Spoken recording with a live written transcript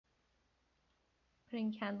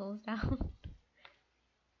Putting candles down.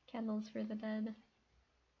 Candles for the dead.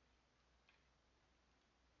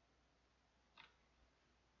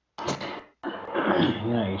 You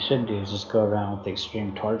know what you should do is just go around with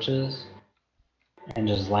extreme torches and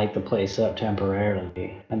just light the place up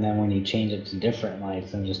temporarily. And then when you change it to different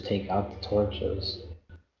lights, then just take out the torches.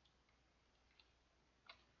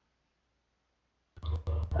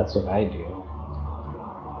 That's what I do.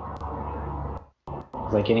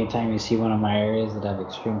 Like anytime you see one of my areas that have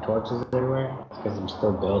extreme torches everywhere, it's because I'm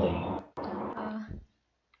still building it.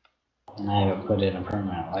 And I haven't put in a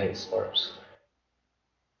permanent light source.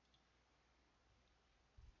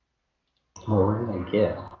 Well, where did I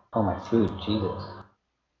get? Oh, my food, Jesus.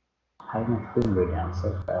 How did my food go down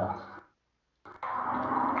so fast?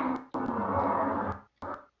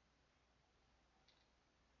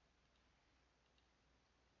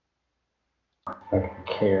 Like a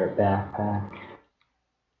carrot backpack.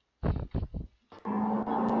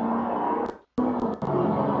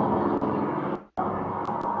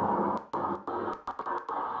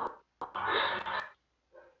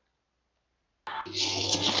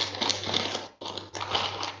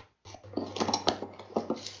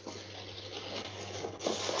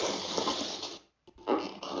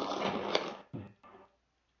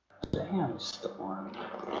 Damn storm.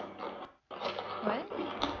 What?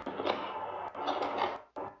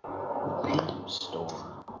 Damn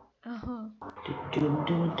storm. Oh.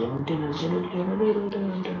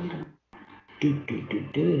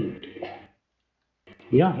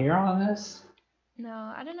 You don't hear all this?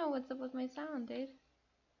 No, I don't know what's up with my sound, dude.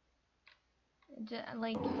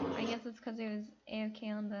 Like, I guess it's because it was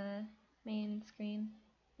AFK on the main screen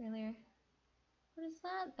earlier. What is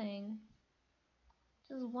that thing?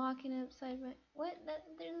 Just walking upside my... What?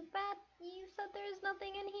 There's a bat? You said there's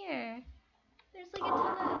nothing in here. There's like a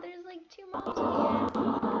ton of... There's like 2 mobs in here.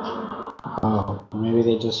 Oh, maybe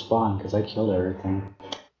they just spawned because I killed everything.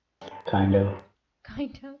 Kind of.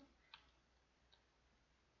 Kind of.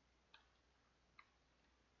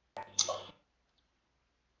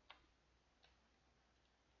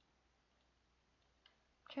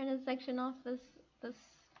 Trying to section off this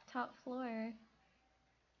top floor.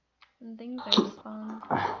 And things are spawned.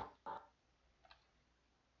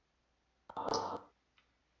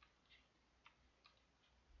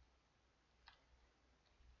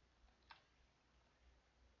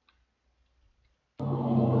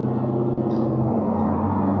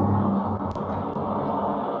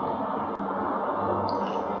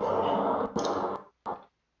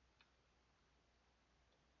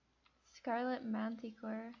 Scarlet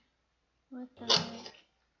Manticore. What the heck?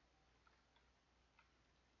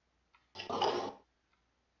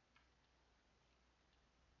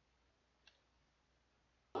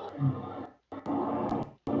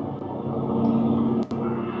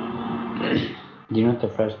 Do you know what the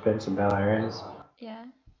Fresh Prince of Bel-Air is? Yeah.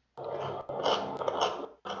 Have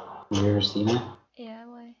you ever seen it? Yeah,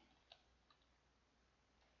 why?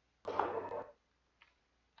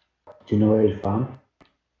 Do you know where he's from?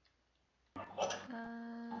 No.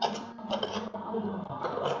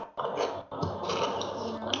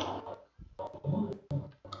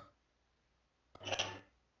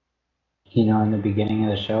 You know, in the beginning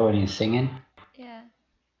of the show when he's singing? Yeah.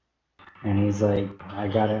 And he's like, I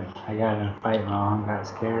got in a fight, my mom got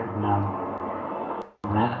scared, and I'm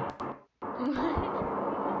that. What?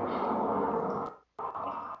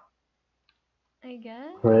 I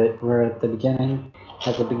guess? We're at the beginning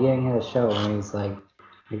of the show when he's like,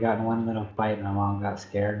 I got in one little fight and my mom got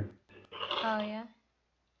scared. Oh, yeah?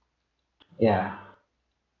 Yeah.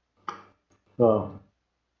 Well,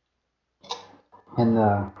 in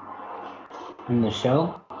the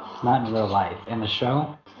show, not in real life, in the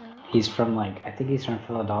show, he's from like, I think he's from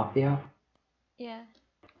Philadelphia. Yeah.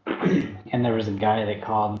 And there was a guy that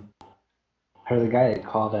called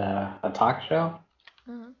a talk show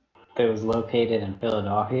that was located in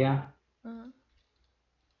Philadelphia.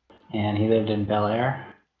 And he lived in Bel Air.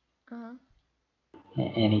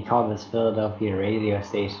 And he called this Philadelphia radio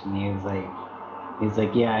station. He's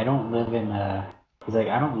like, yeah, I don't live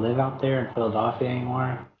out there in Philadelphia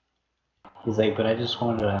anymore. He's like, but I just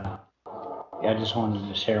wanted to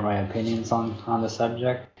share my opinions on the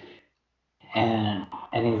subject. And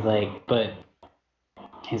he's like,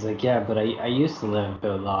 yeah, but I used to live in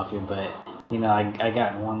Philadelphia, but you know, I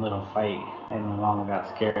got in one little fight and my mom got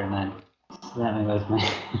scared, and then he was my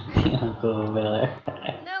uncle in Bel Air.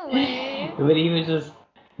 No way. But he was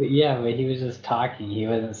just talking. He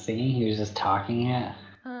wasn't singing. He was just talking it.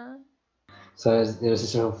 So it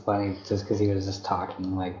was so funny just because he was just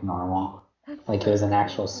talking like normal. That's like so it was an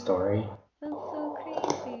actual crazy. story. That's so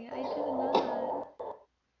crazy. I didn't know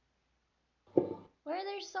that. are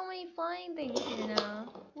there so many flying things here now?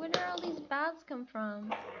 Where do all these bats come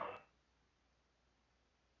from?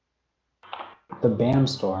 The Bam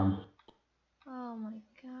Storm. Oh my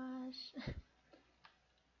gosh.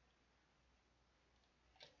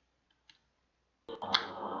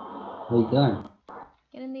 What are you doing?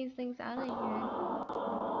 Getting these things out of here.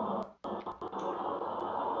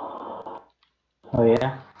 Oh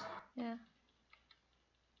yeah? Yeah.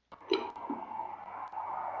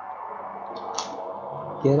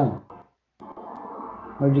 Get him.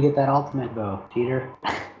 Where'd you get that ultimate bow, Peter?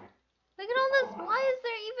 Look at all this. Why is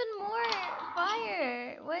there even more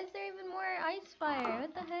fire? Why is there even more ice fire?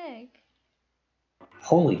 What the heck?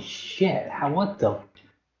 Holy shit! What the?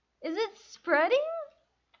 Is it spreading?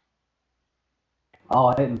 Oh,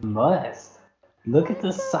 it must. Look What at the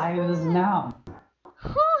the size of this heck? mountain.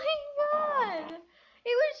 Oh my god!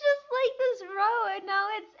 It was just like this row and now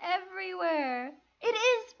it's everywhere. It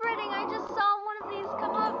is spreading. I just saw one of these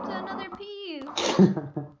come up to another piece.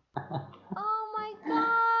 Oh my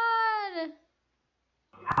god!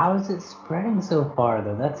 How is it spreading so far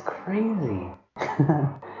though? That's crazy. What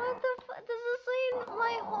the fuck? Does this mean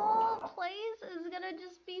my whole place is gonna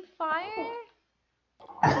just be fire?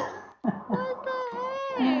 What the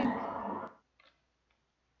heck?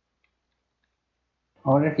 I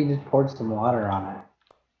wonder if you just poured some water on it.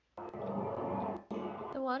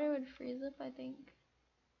 The water would freeze up, I think.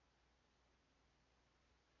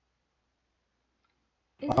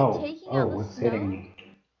 Is it taking out the What's hitting snow? me?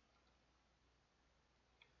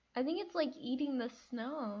 I think it's like eating the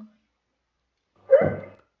snow.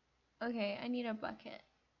 Okay, I need a bucket.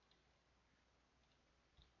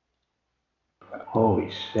 Holy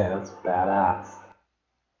shit, that's badass.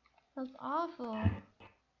 That's awful.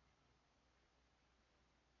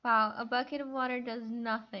 Wow, a bucket of water does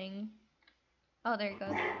nothing. Oh, there it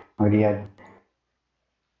goes. Where do you have?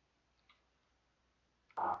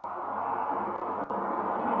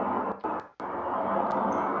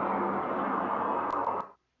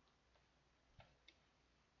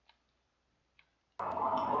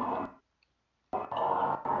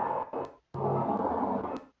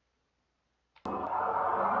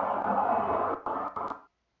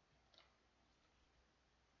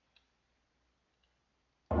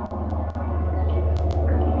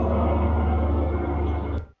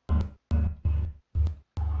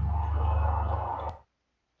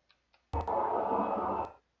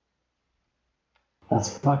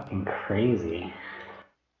 That's fucking crazy.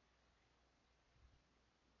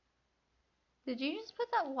 Did you just put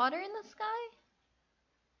that water in the sky?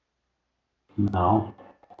 No.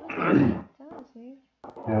 Okay, that was weird.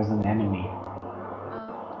 There's an enemy. Oh.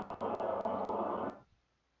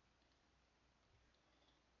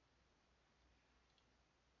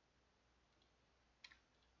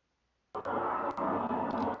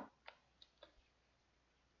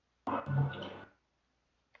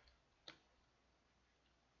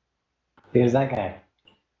 There's that guy.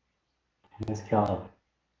 I just killed him.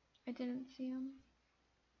 I didn't see him.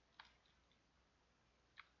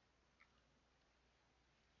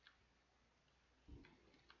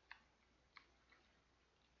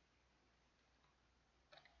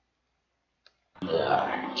 What is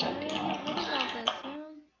all this,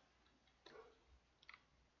 man?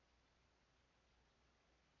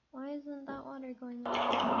 Why isn't that water going anywhere?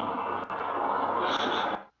 Actually,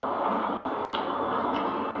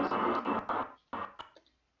 I understand.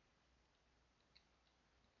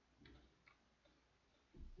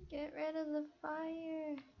 Get rid of the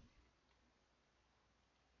fire.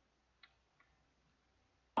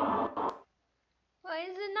 Why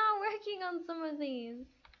is it not working on some of these?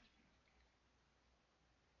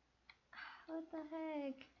 What the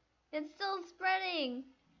heck? It's still spreading.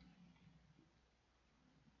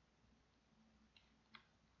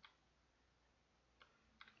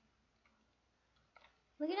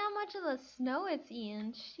 Look at how much of the snow it's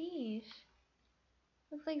eaten. Sheesh.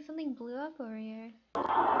 Looks like something blew up over here.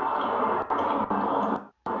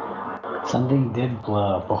 Something did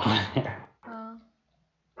blow up over there. Oh.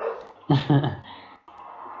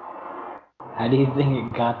 How do you think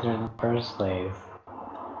it got there in the first place?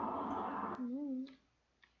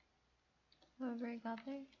 However it got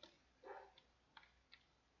there.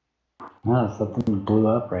 No, something blew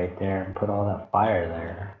up right there and put all that fire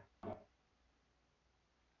there.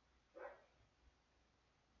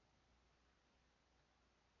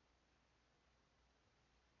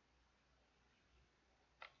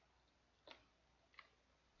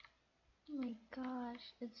 Oh my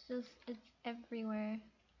gosh. It's everywhere.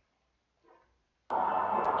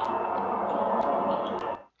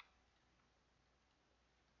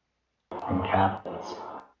 And captives.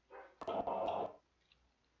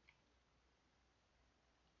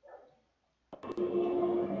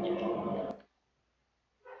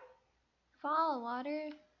 Fall, water?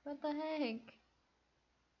 What the heck?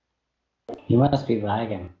 You must be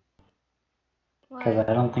lagging. Because What?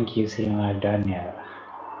 I don't think you've seen what I've done yet.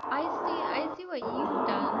 I see what you've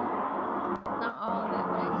done. Not all of it,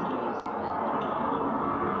 but I see most of it.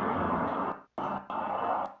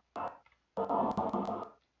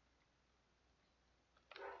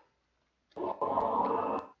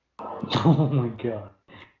 Oh my god.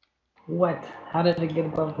 What? How did it get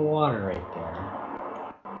above the water right there?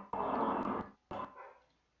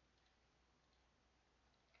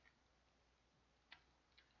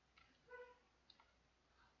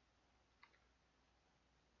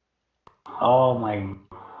 Oh my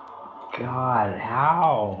god,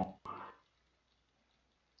 how?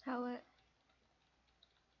 How it?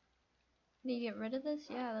 Did you get rid of this?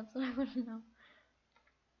 Yeah, that's what I want to know.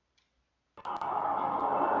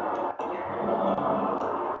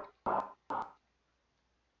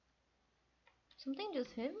 Something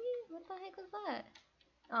just hit me? What the heck was that?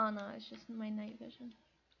 Oh no, it's just my night vision.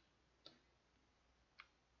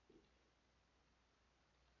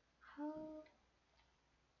 How?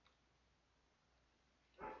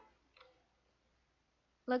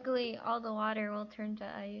 Luckily, all the water will turn to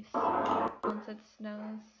ice once it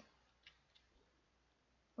snows.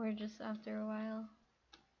 Or just after a while.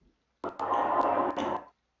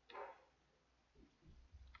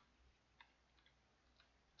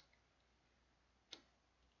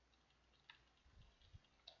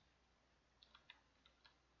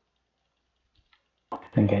 I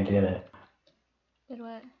think I did it. Did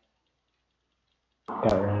what?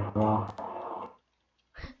 Got rid of it all.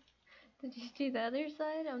 Did you do the other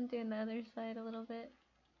side? I'm doing the other side a little bit.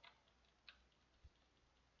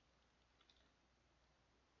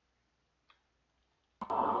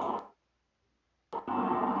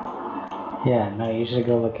 Yeah, no, you should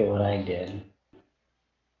go look at what I did.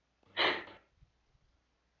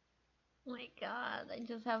 Oh my god, I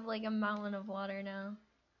just have like a mountain of water now.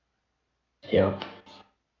 Yep.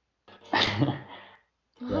 Oh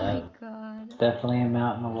my Yeah, god. definitely a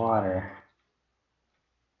mountain of water.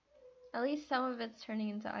 At least some of it's turning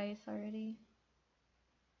into ice already.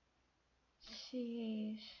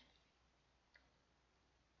 Sheesh.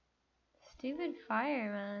 Stupid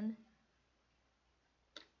fire, man.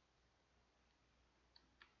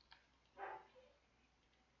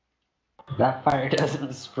 That fire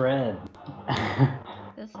doesn't spread.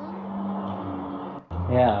 This one?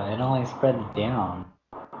 Yeah, it only spreads down.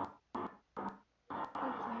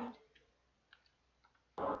 That's weird.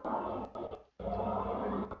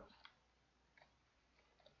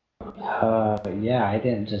 Yeah, I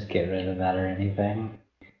didn't just get rid of that or anything.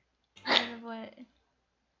 Get rid of what?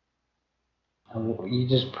 You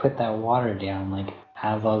just put that water down, like,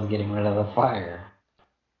 as I was getting rid of the fire.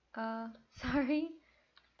 Sorry?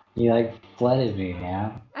 You, like, flooded me,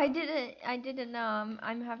 man. I didn't know.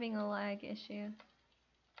 I'm having a lag issue.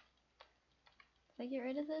 Did I get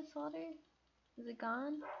rid of this water? Is it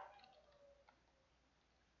gone?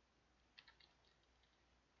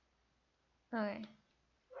 Okay.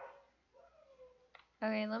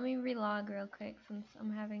 Okay, let me relog real quick since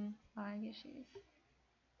I'm having lag issues.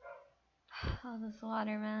 Oh, this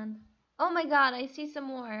water, man. Oh my god, I see some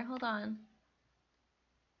more. Hold on.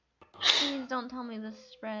 Please don't tell me this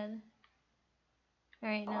spread.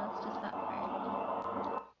 Alright, no, it's just that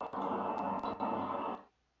part.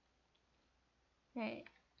 Alright.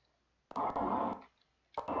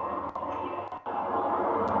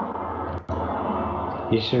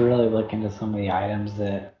 You should really look into some of the items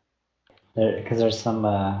that, because there's some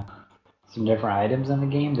different items in the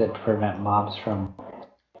game that prevent mobs from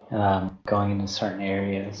going into certain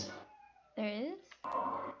areas. There is?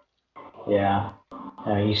 Yeah.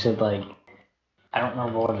 You should, like, I don't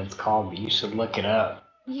remember what it's called, but you should look it up.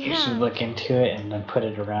 You should Yeah. look into it and then put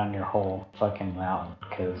it around your whole fucking mountain,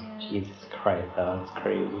 because Yeah. Jesus Christ, that was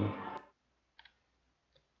crazy.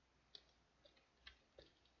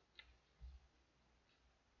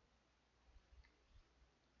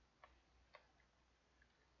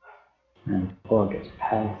 And we'll get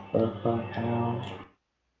past the fuck out.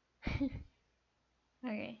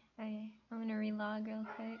 Okay. I'm gonna relog real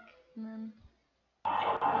quick and then.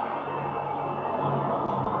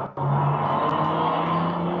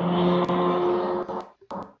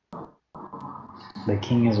 The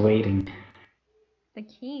king is waiting. The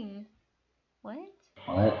king? What?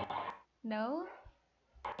 What? No?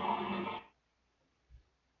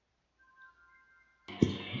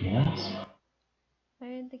 Yes? Why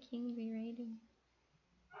would the king be raiding?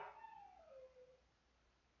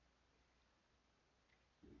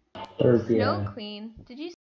 Third, Snow yeah. Queen? Did you